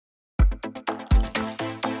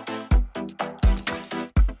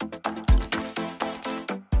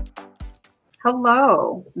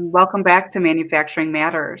Hello, and welcome back to Manufacturing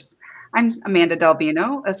Matters. I'm Amanda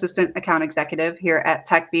Delbino, Assistant Account Executive here at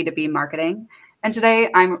Tech B2B Marketing. And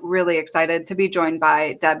today I'm really excited to be joined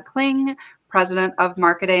by Deb Kling, President of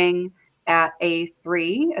Marketing at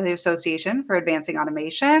A3, the Association for Advancing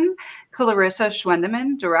Automation, Clarissa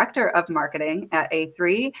Schwendeman, Director of Marketing at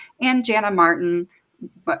A3, and Jana Martin,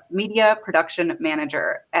 Media Production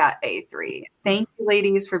Manager at A3. Thank you,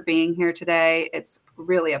 ladies, for being here today. It's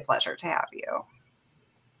really a pleasure to have you.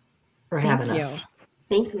 For having us.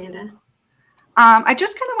 Thanks, Amanda. I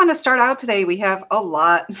just kind of want to start out today. We have a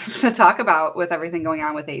lot to talk about with everything going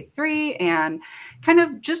on with A3 and kind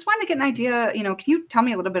of just want to get an idea, can you tell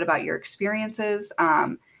me a little bit about your experiences?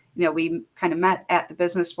 We kind of met at the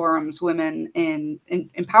Business Forum's Women in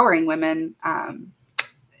Empowering Women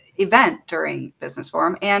event during Business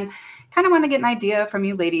Forum and kind of want to get an idea from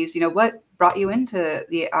you ladies, what brought you into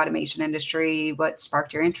the automation industry, what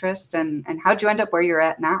sparked your interest, and how'd you end up where you're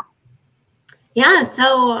at now? Yeah,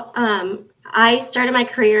 so I started my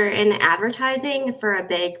career in advertising for a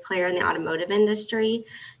big player in the automotive industry,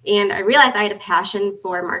 and I realized I had a passion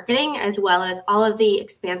for marketing as well as all of the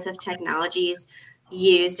expansive technologies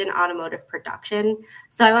used in automotive production.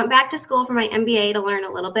 So I went back to school for my MBA to learn a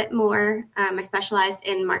little bit more. I specialized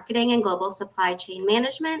in marketing and global supply chain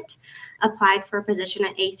management, applied for a position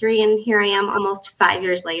at A3, and here I am almost 5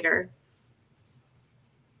 years later.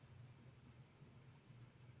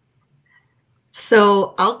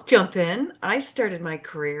 So I'll jump in. I started my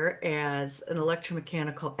career as an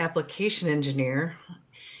electromechanical application engineer,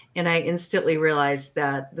 and I instantly realized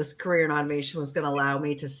that this career in automation was going to allow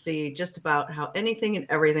me to see just about how anything and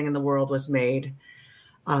everything in the world was made.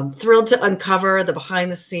 Thrilled to uncover the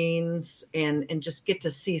behind the scenes and just get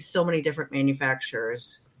to see so many different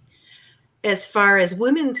manufacturers. As far as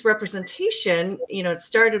women's representation, it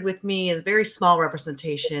started with me as a very small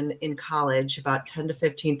representation in college, about 10 to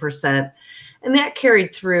 15%. And that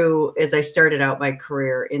carried through as I started out my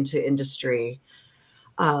career into industry.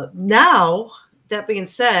 Now, that being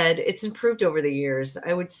said, it's improved over the years.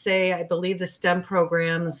 I would say I believe the STEM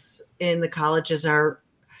programs in the colleges are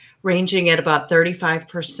ranging at about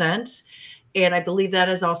 35%. And I believe that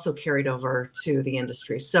has also carried over to the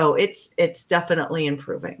industry. So it's definitely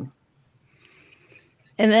improving.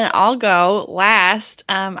 And then I'll go last.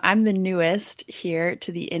 I'm the newest here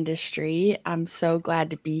to the industry. I'm so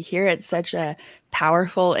glad to be here. It's such a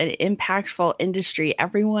powerful and impactful industry.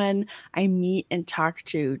 Everyone I meet and talk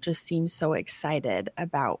to just seems so excited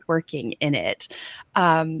about working in it.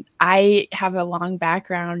 I have a long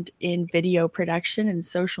background in video production and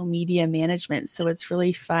social media management, so it's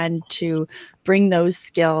really fun to bring those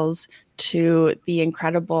skills to the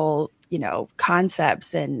incredible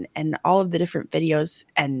concepts and all of the different videos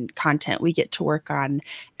and content we get to work on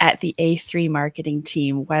at the A3 marketing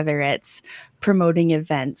team, whether it's promoting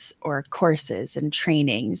events or courses and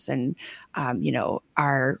trainings and,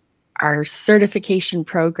 our certification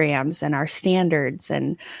programs and our standards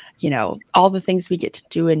and, all the things we get to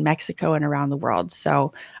do in Mexico and around the world.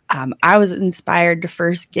 So I was inspired to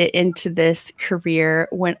first get into this career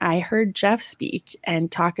when I heard Jeff speak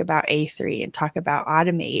and talk about A3 and talk about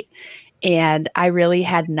Automate. And I really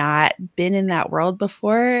had not been in that world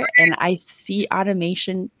before. And I see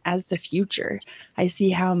automation as the future. I see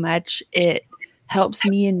how much it helps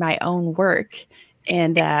me in my own work.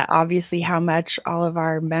 And obviously how much all of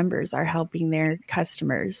our members are helping their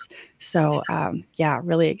customers. So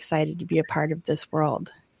really excited to be a part of this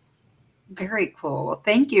world. Very cool.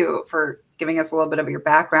 Thank you for giving us a little bit of your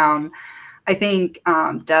background. I think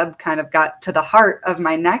Deb kind of got to the heart of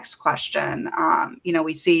my next question.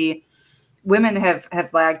 We see women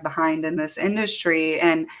have lagged behind in this industry.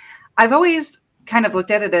 And I've always kind of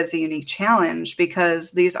looked at it as a unique challenge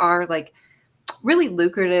because these are like really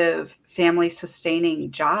lucrative family sustaining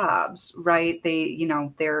jobs, right?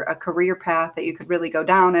 They're a career path that you could really go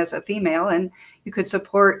down as a female and you could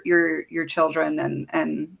support your children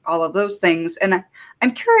and all of those things. And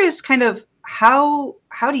I'm curious kind of how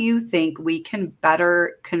do you think we can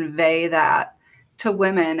better convey that to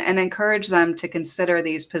women and encourage them to consider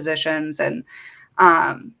these positions? And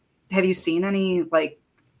have you seen any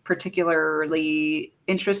particularly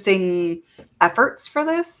interesting efforts for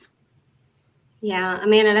this? Yeah,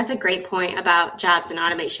 Amanda, that's a great point about jobs and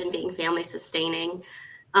automation being family sustaining.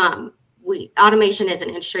 Automation is an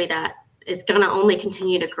industry that is going to only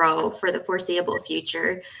continue to grow for the foreseeable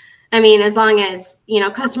future. I mean, as long as,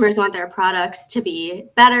 customers want their products to be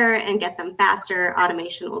better and get them faster,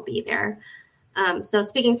 automation will be there. So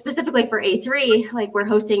speaking specifically for A3, we're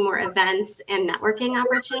hosting more events and networking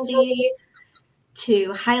opportunities.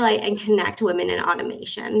 to highlight and connect women in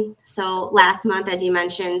automation. So last month, as you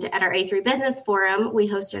mentioned, at our A3 Business Forum, we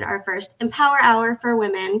hosted our first Empower Hour for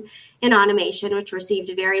Women in Automation, which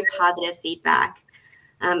received very positive feedback.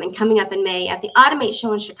 And coming up in May at the Automate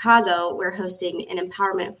Show in Chicago, we're hosting an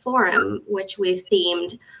empowerment forum, which we've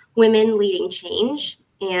themed Women Leading Change.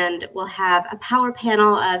 And we'll have a power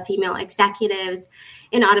panel of female executives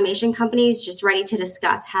in automation companies just ready to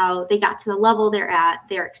discuss how they got to the level they're at,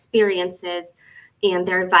 their experiences, and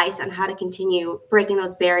their advice on how to continue breaking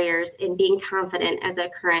those barriers and being confident as a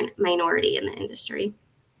current minority in the industry.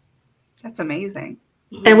 That's amazing.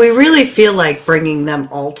 And we really feel like bringing them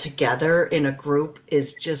all together in a group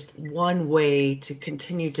is just one way to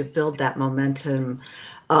continue to build that momentum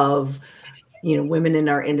of, women in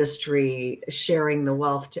our industry sharing the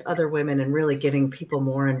wealth to other women and really getting people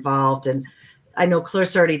more involved. And I know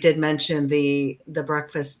Clarissa already did mention the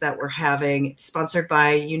breakfast that we're having. It's sponsored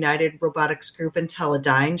by United Robotics Group and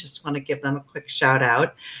Teledyne. Just want to give them a quick shout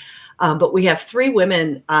out. But we have 3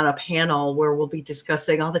 women on a panel where we'll be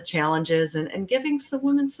discussing all the challenges and giving some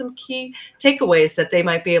women some key takeaways that they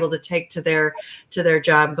might be able to take to their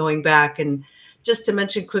job going back. And just to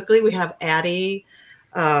mention quickly, we have Addie,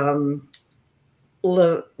 I'm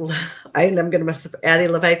going to mess up, Addie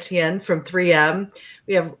Levitienne from 3M.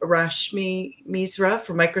 We have Rashmi Misra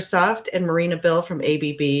from Microsoft and Marina Bill from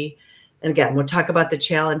ABB. And again, we'll talk about the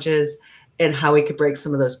challenges and how we could break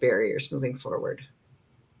some of those barriers moving forward.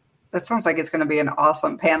 That sounds like it's going to be an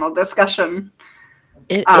awesome panel discussion.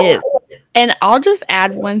 It is. And I'll just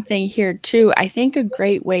add one thing here too. I think a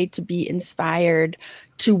great way to be inspired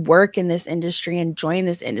to work in this industry and join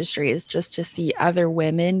this industry is just to see other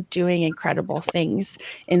women doing incredible things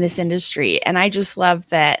in this industry. And I just love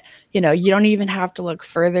that, you don't even have to look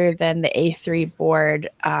further than the A3 board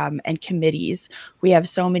and committees. We have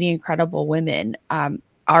so many incredible women.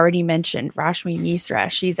 Already mentioned Rashmi Misra.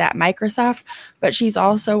 She's at Microsoft, but she's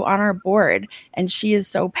also on our board, and she is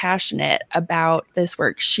so passionate about this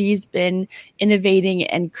work. She's been innovating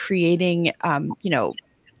and creating,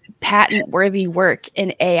 patent-worthy work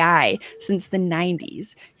in AI since the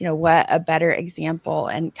 90s. What a better example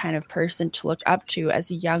and kind of person to look up to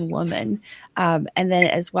as a young woman. And then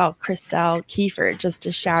as well, Christelle Kiefer, just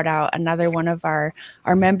to shout out another one of our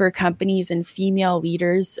member companies and female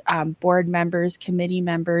leaders, board members, committee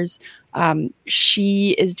members.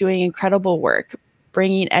 She is doing incredible work,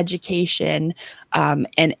 bringing education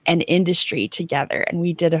and industry together. And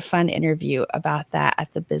we did a fun interview about that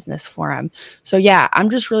at the business forum. So yeah, I'm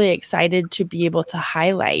just really excited to be able to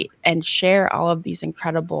highlight and share all of these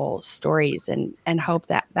incredible stories and hope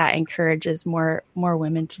that encourages more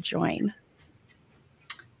women to join.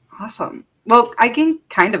 Awesome. Well, I can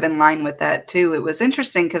kind of in line with that too. It was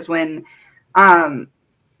interesting because when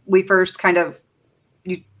we first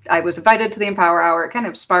I was invited to the Empower Hour, it kind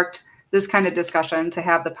of sparked this kind of discussion to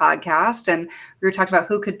have the podcast, and we were talking about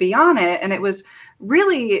who could be on it. And it was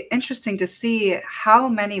really interesting to see how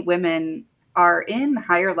many women are in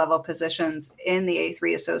higher level positions in the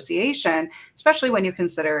A3 Association, especially when you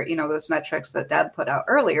consider, those metrics that Deb put out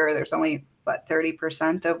earlier. There's only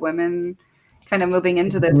 30% of women kind of moving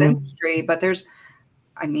into this industry, but there's,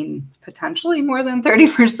 potentially more than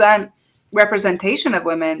 30% representation of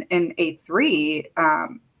women in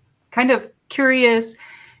A3. Kind of curious,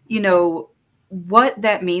 what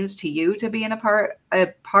that means to you to be in a part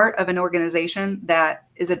of an organization that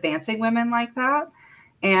is advancing women like that,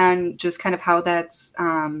 and just kind of how that's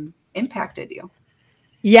impacted you.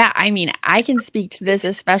 Yeah, I can speak to this,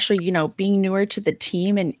 especially, being newer to the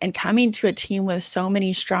team and coming to a team with so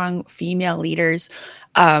many strong female leaders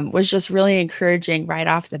was just really encouraging right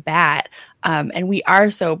off the bat. And we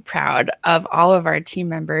are so proud of all of our team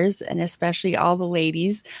members, and especially all the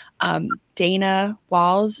ladies. Dana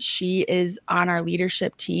Walls, she is on our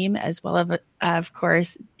leadership team, as well as, of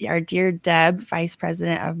course, our dear Deb, Vice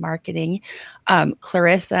President of Marketing.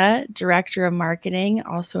 Clarissa, Director of Marketing,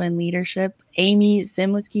 also in leadership. Amy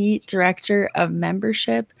Zimlicki, Director of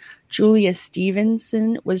Membership. Julia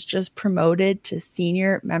Stevenson was just promoted to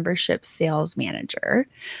Senior Membership Sales Manager.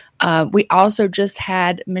 We also just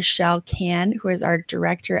had Michelle Can, who is our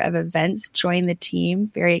Director of Events, join the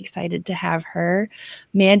team. Very excited to have her.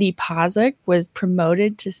 Mandy Pozak was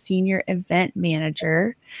promoted to Senior Event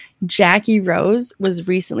Manager. Jackie Rose was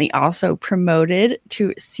recently also promoted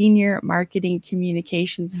to Senior Marketing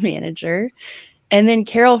Communications Manager. And then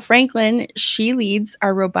Carol Franklin, she leads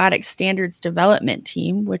our robotic standards development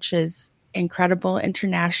team, which is incredible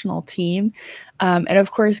international team. And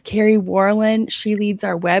of course, Carrie Warland, she leads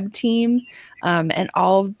our web team and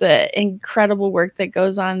all of the incredible work that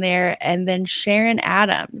goes on there. And then Sharon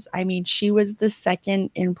Adams, I mean, she was the second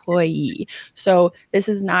employee. So this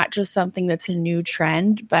is not just something that's a new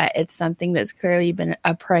trend, but it's something that's clearly been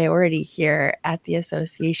a priority here at the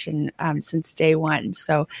association since day one.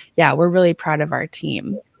 So yeah, we're really proud of our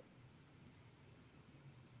team.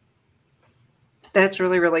 That's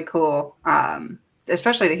really, really cool.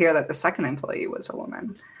 Especially to hear that the second employee was a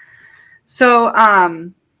woman. So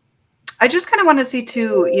I just kind of want to see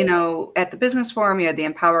too, you know, at the business forum, you had the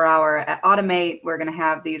Empower Hour. At Automate, we're going to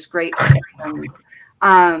have these great discussions.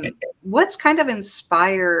 What's kind of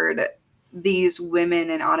inspired these women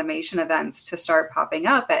in automation events to start popping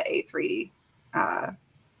up at A3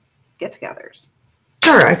 get-togethers?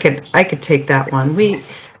 Sure, I could take that one.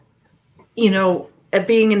 You know,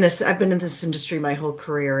 being in this, I've been in this industry my whole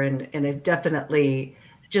career, and I've definitely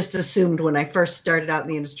just assumed when I first started out in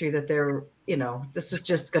the industry that this was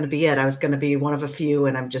just going to be it. I was going to be one of a few,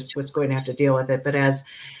 and I'm just was going to have to deal with it. But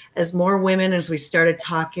as more women, as we started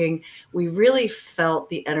talking, we really felt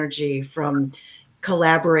the energy from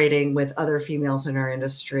collaborating with other females in our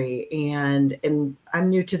industry. And I'm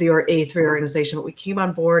new to the A3 organization, but we came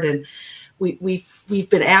on board, and we've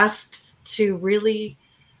been asked to really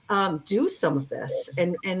do some of this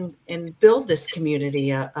and build this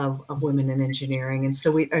community of women in engineering. And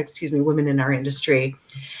so women in our industry.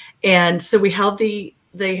 And so we held the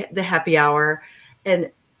happy hour,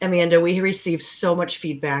 and Amanda, we received so much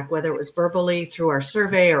feedback, whether it was verbally through our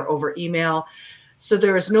survey or over email. So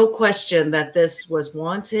there is no question that this was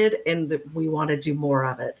wanted and that we want to do more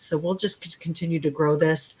of it. So we'll just continue to grow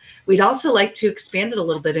this. We'd also like to expand it a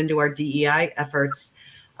little bit into our DEI efforts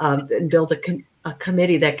and build a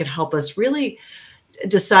committee that could help us really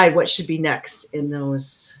decide what should be next in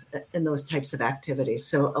those types of activities.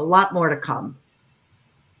 So a lot more to come.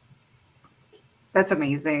 That's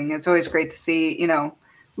amazing. It's always great to see, you know,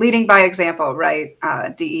 leading by example, right?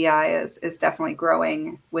 DEI is definitely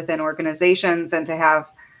growing within organizations, and to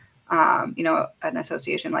have, you know, an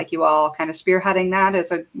association like you all kind of spearheading that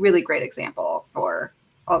is a really great example for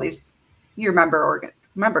all these your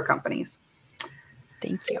member companies.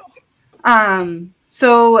 Thank you.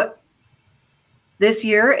 So this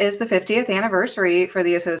year is the 50th anniversary for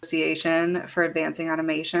the Association for Advancing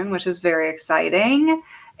Automation, which is very exciting.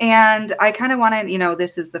 And I kind of wanted, you know,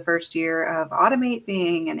 this is the first year of Automate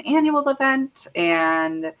being an annual event.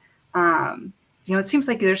 And, you know, it seems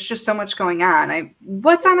like there's just so much going on.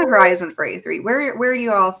 What's on the horizon for A3? Where do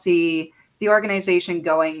you all see the organization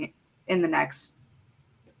going in the next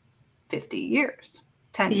 50 years?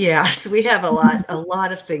 10 years? Yes, we have a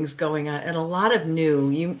lot of things going on, and a lot of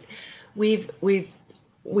new.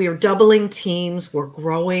 We're doubling teams. We're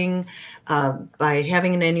growing by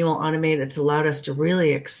having an annual Automate. It's allowed us to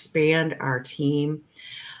really expand our team.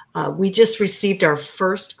 We just received our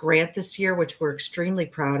first grant this year, which we're extremely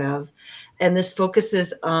proud of. And this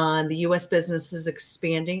focuses on the U.S. businesses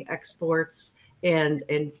expanding exports and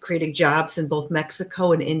creating jobs in both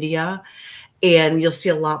Mexico and India. And you'll see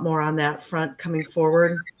a lot more on that front coming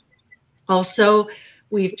forward. Also,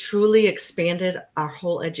 we've truly expanded our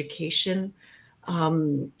whole education,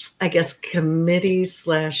 committees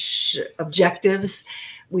 / objectives.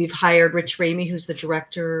 We've hired Rich Ramey, who's the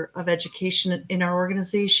director of education in our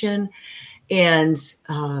organization. And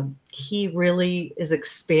he really is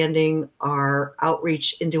expanding our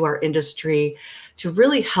outreach into our industry to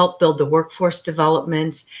really help build the workforce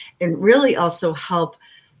development and really also help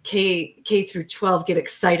K through 12 get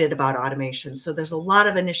excited about automation. So there's a lot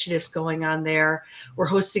of initiatives going on there. We're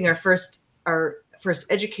hosting our first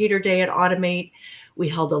educator day at Automate. We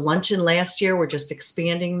held a luncheon last year. We're just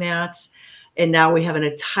expanding that. And now we have an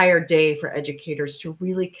entire day for educators to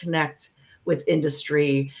really connect with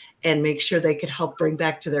industry and make sure they could help bring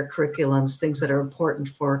back to their curriculums things that are important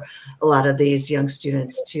for a lot of these young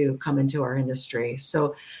students to come into our industry.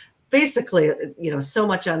 So basically, you know, so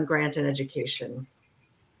much on grant and education.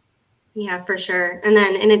 Yeah, for sure. And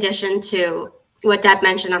then in addition to what Deb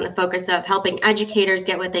mentioned on the focus of helping educators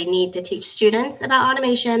get what they need to teach students about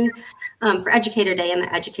automation, for Educator Day and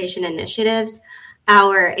the education initiatives,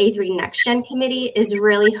 our A3 Next Gen committee is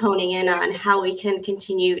really honing in on how we can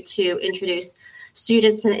continue to introduce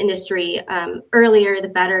students to the industry earlier, the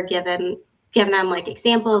better, give them like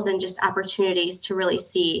examples and just opportunities to really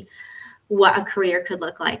see what a career could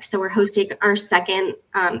look like. So we're hosting our second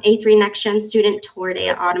A3 Next Gen student tour day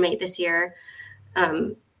at Automate this year.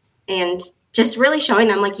 And just really showing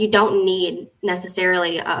them like you don't need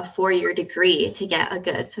necessarily a 4-year degree to get a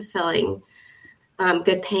good, fulfilling,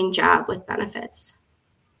 good paying job with benefits.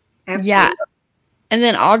 Absolutely. Yeah. And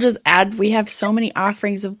then I'll just add, we have so many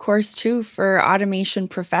offerings, of course, too, for automation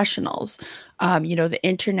professionals. The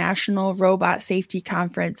International Robot Safety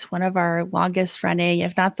Conference, one of our longest running,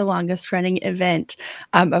 if not the longest running event,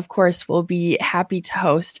 of course, we'll be happy to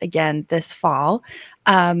host again this fall.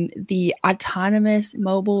 The Autonomous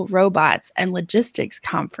Mobile Robots and Logistics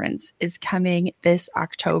Conference is coming this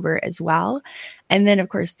October as well. And then, of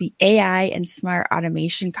course, the AI and Smart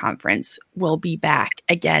Automation Conference will be back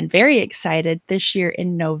again. Very excited this year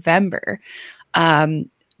in November.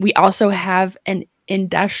 We also have an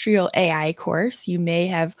industrial AI course. You may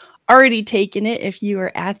have already taken it if you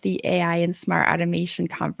were at the AI and Smart Automation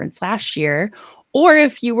Conference last year, or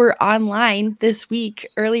if you were online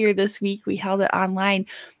earlier this week, we held it online.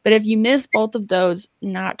 But if you missed both of those,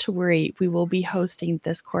 not to worry, we will be hosting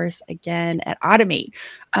this course again at Automate.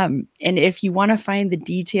 And if you want to find the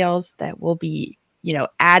details that will be,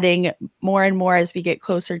 adding more and more as we get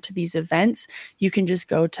closer to these events, you can just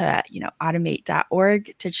go to,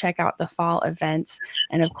 automate.org to check out the fall events.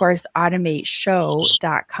 And of course,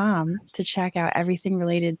 automateshow.com to check out everything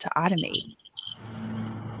related to Automate.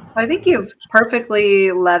 I think you've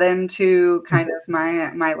perfectly led into kind of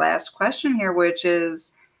my last question here, which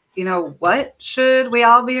is, what should we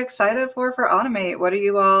all be excited for Automate? What are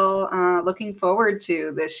you all looking forward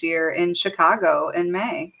to this year in Chicago in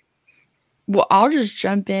May? Well, I'll just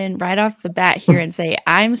jump in right off the bat here and say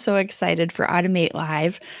I'm so excited for Automate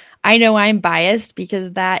Live. I know I'm biased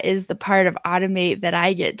because that is the part of Automate that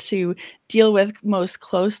I get to deal with most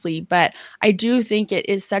closely, but I do think it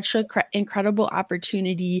is such an incredible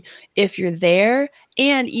opportunity if you're there,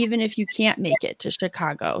 and even if you can't make it to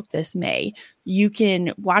Chicago this May, you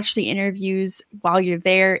can watch the interviews while you're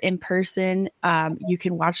there in person. You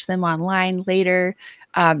can watch them online later.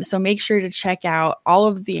 So make sure to check out all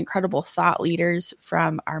of the incredible thought leaders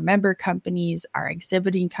from our member companies, our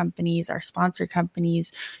exhibiting companies, our sponsor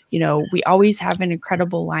companies. We always have an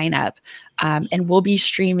incredible lineup, and we'll be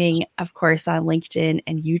streaming, of course, on LinkedIn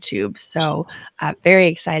and YouTube. So very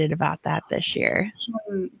excited about that this year.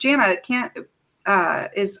 Jana,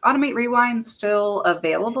 is Automate Rewind still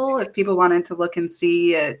available if people wanted to look and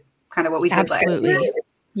see kind of what we did last year?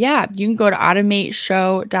 Yeah, you can go to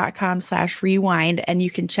automateshow.com/rewind and you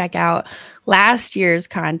can check out last year's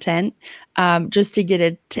content just to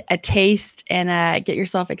get a taste and get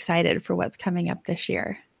yourself excited for what's coming up this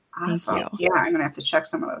year. Awesome. Thank you. Yeah, I'm going to have to check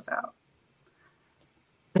some of those out.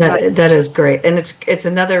 That is great. And it's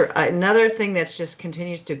another thing that's just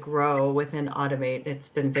continues to grow within Automate. It's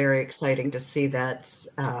been very exciting to see that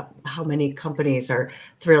how many companies are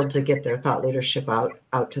thrilled to get their thought leadership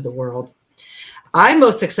out to the world. I'm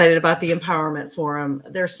most excited about the Empowerment Forum.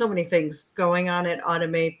 There's so many things going on at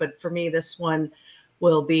Automate, but for me, this one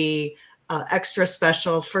will be extra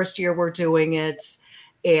special. First year we're doing it,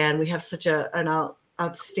 and we have such an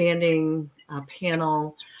outstanding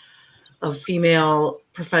panel of female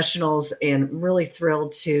professionals, and really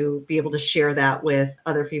thrilled to be able to share that with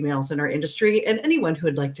other females in our industry and anyone who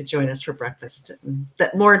would like to join us for breakfast.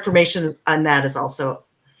 That more information on that is also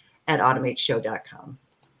at automateshow.com.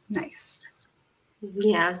 Nice.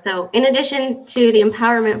 Yeah, so in addition to the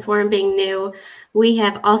Empowerment Forum being new, we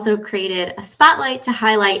have also created a spotlight to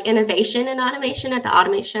highlight innovation in automation at the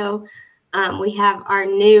Automate Show. We have our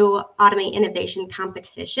new Automate Innovation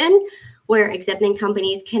Competition, where exhibiting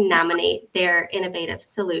companies can nominate their innovative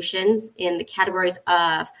solutions in the categories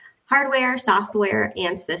of hardware, software,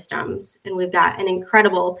 and systems. And we've got an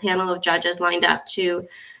incredible panel of judges lined up to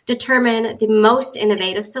determine the most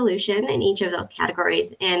innovative solution in each of those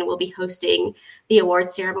categories. And we'll be hosting the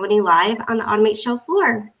awards ceremony live on the Automate Show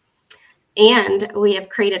floor. And we have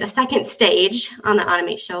created a second stage on the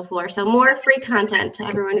Automate Show floor. So more free content to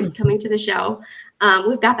everyone who's coming to the show.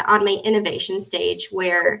 We've got the Automate Innovation stage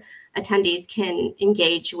where attendees can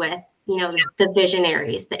engage with, the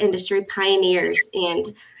visionaries, the industry pioneers,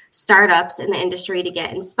 and startups in the industry to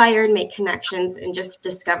get inspired, make connections, and just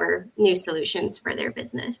discover new solutions for their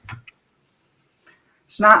business.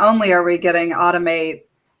 So not only are we getting Automate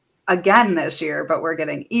again this year, but we're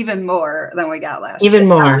getting even more than we got last year. Even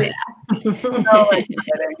more. Yeah. So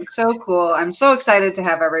exciting. So cool. I'm so excited to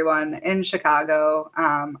have everyone in Chicago.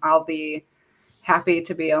 I'll be happy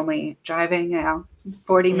to be only driving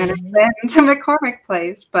 40 minutes into McCormick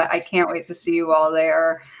Place, but I can't wait to see you all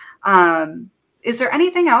there. Is there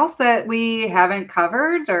anything else that we haven't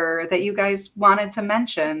covered or that you guys wanted to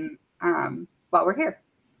mention while we're here?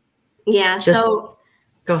 Yeah. So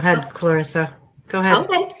go ahead, Clarissa. Go ahead.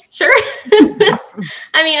 Okay, sure.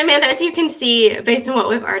 I mean, Amanda, as you can see, based on what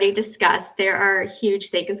we've already discussed, there are huge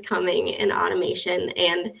things coming in automation,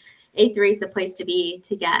 and A3 is the place to be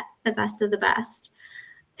to get the best of the best.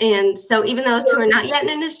 And so even those who are not yet in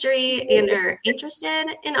industry and are interested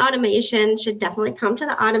in automation should definitely come to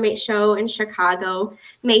the Automate Show in Chicago,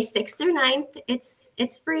 May 6th through 9th.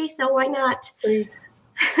 It's free, so why not?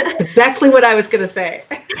 That's exactly what I was going to say.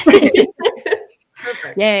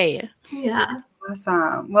 Perfect. Yay. Yeah.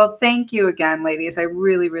 Awesome. Well, thank you again, ladies. I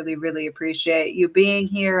really, really, really appreciate you being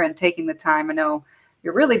here and taking the time. I know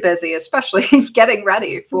you're really busy, especially getting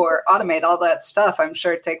ready for Automate, all that stuff. I'm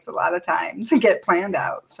sure it takes a lot of time to get planned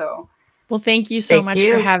out. So, well, thank you so much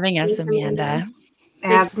for having us, Thanks, Amanda.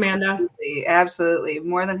 Thanks, Amanda. Absolutely.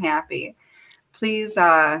 More than happy. Please,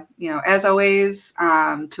 as always,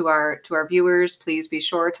 to our viewers, please be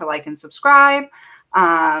sure to like and subscribe.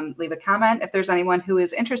 Leave a comment. If there's anyone who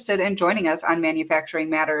is interested in joining us on Manufacturing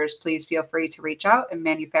Matters, please feel free to reach out at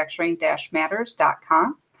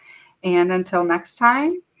manufacturing-matters.com. And until next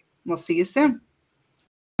time, we'll see you soon.